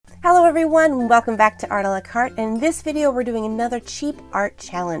Hello everyone, welcome back to Art a la Carte. In this video we're doing another cheap art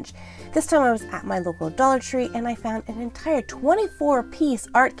challenge. This time I was at my local Dollar Tree and I found an entire 24-piece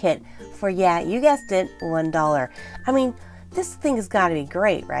art kit for, yeah, you guessed it, $1. I mean, this thing has got to be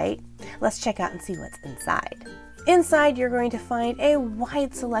great, right? Let's check out and see what's inside. Inside you're going to find a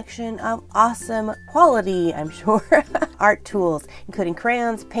wide selection of awesome quality, I'm sure, art tools, including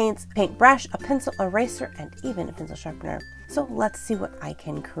crayons, paints, paintbrush, a pencil eraser, and even a pencil sharpener. So let's see what I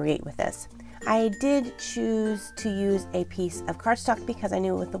can create with this. I did choose to use a piece of cardstock because I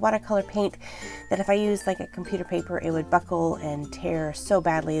knew with the watercolor paint that if I used like a computer paper it would buckle and tear so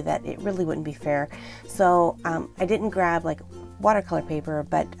badly that it really wouldn't be fair. So I didn't grab like watercolor paper,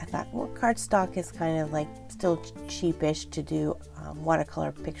 but I thought, well, cardstock is kind of like still cheapish to do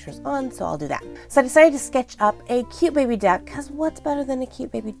watercolor pictures on, so I'll do that. So I decided to sketch up a cute baby duck, because what's better than a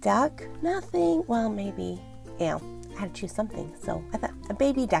cute baby duck? Nothing. Well, maybe, you know, I had to choose something, so I thought a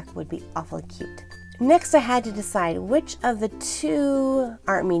baby duck would be awfully cute. Next I had to decide which of the two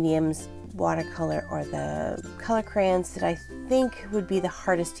art mediums, watercolor or the color crayons, that I think would be the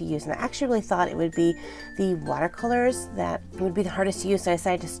hardest to use. And I actually really thought it would be the watercolors that would be the hardest to use, so I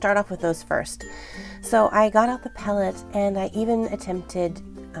decided to start off with those first. So I got out the palette and I even attempted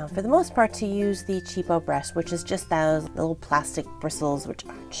for the most part to use the cheapo brush, which is just those little plastic bristles which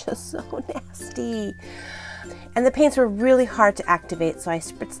are just so nasty. And the paints were really hard to activate, so I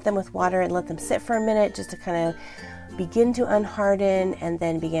spritzed them with water and let them sit for a minute just to kind of begin to unharden, and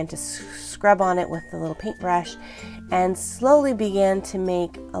then began to scrub on it with the little paintbrush and slowly began to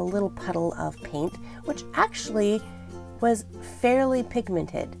make a little puddle of paint, which actually was fairly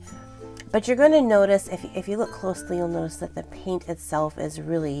pigmented. But you're going to notice, if you look closely, you'll notice that the paint itself is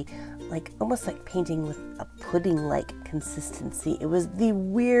really like almost like painting with a pudding-like consistency. It was the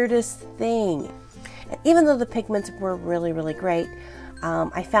weirdest thing. And even though the pigments were really, really great,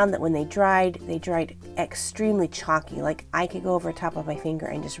 I found that when they dried extremely chalky. Like I could go over the top of my finger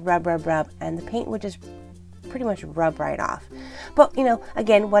and just rub, and the paint would just pretty much rub right off. But you know,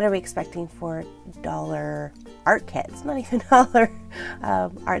 again, what are we expecting for dollar art kits? Not even dollar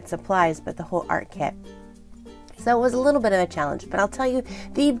art supplies, but the whole art kit. So it was a little bit of a challenge, but I'll tell you,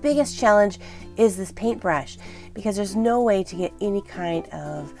 the biggest challenge is this paintbrush, because there's no way to get any kind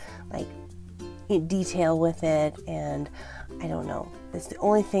of like detail with it, and I don't know. It's the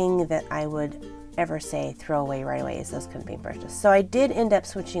only thing that I would ever say throw away right away is those kind of paintbrushes. So I did end up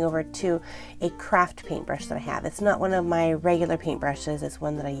switching over to a craft paintbrush that I have. It's not one of my regular paintbrushes. It's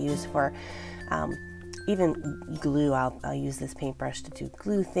one that I use for even glue. I'll use this paintbrush to do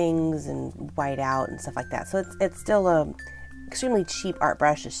glue things and white out and stuff like that. So it's still a extremely cheap art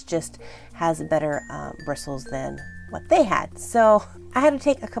brush. It just has better bristles than what they had. So I had to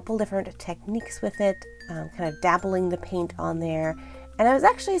take a couple different techniques with it, kind of dabbling the paint on there. And I was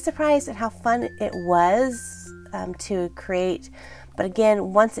actually surprised at how fun it was to create. But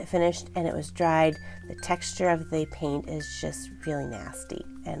again, once it finished and it was dried, the texture of the paint is just really nasty.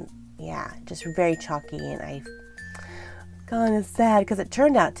 And yeah, just very chalky, and I've gone sad because it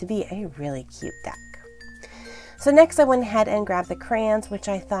turned out to be a really cute duck. So next I went ahead and grabbed the crayons, which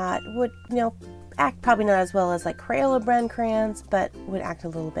I thought would, you know, act probably not as well as like Crayola brand crayons, but would act a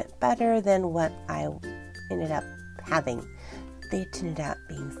little bit better than what I ended up having. They turned out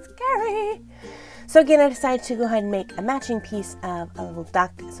being scary. So again, I decided to go ahead and make a matching piece of a little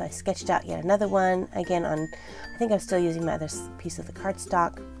duck. So I sketched out yet another one, again on, I think I'm still using my other piece of the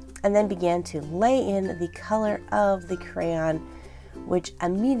cardstock, and then began to lay in the color of the crayon, which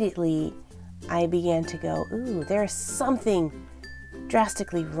immediately I began to go, ooh, there's something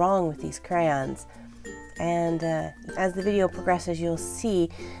drastically wrong with these crayons. And as the video progresses, you'll see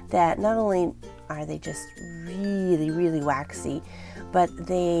that not only are they just really, really waxy, but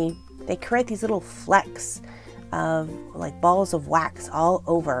they create these little flecks of like balls of wax all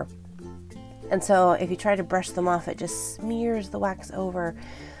over. And so if you try to brush them off, it just smears the wax over.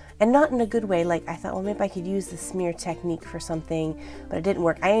 And not in a good way. Like I thought, well, maybe I could use the smear technique for something, but it didn't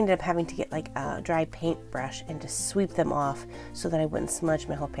work. I ended up having to get like a dry paintbrush and just sweep them off so that I wouldn't smudge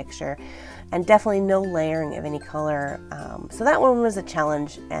my whole picture. And definitely no layering of any color. So that one was a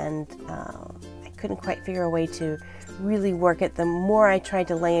challenge, and I couldn't quite figure a way to really work it. The more I tried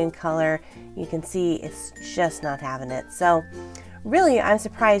to lay in color, you can see it's just not having it. So Really, I'm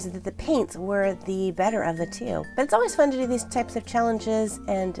surprised that the paints were the better of the two. But it's always fun to do these types of challenges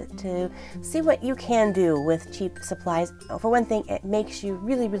and to see what you can do with cheap supplies. For one thing, it makes you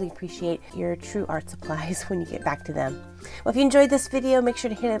really, really appreciate your true art supplies when you get back to them. Well, if you enjoyed this video, make sure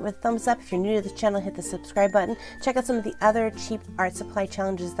to hit it with a thumbs up. If you're new to the channel, hit the subscribe button. Check out some of the other cheap art supply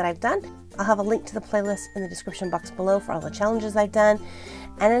challenges that I've done. I'll have a link to the playlist in the description box below for all the challenges I've done.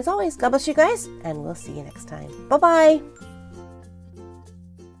 And as always, God bless you guys, and we'll see you next time. Bye-bye!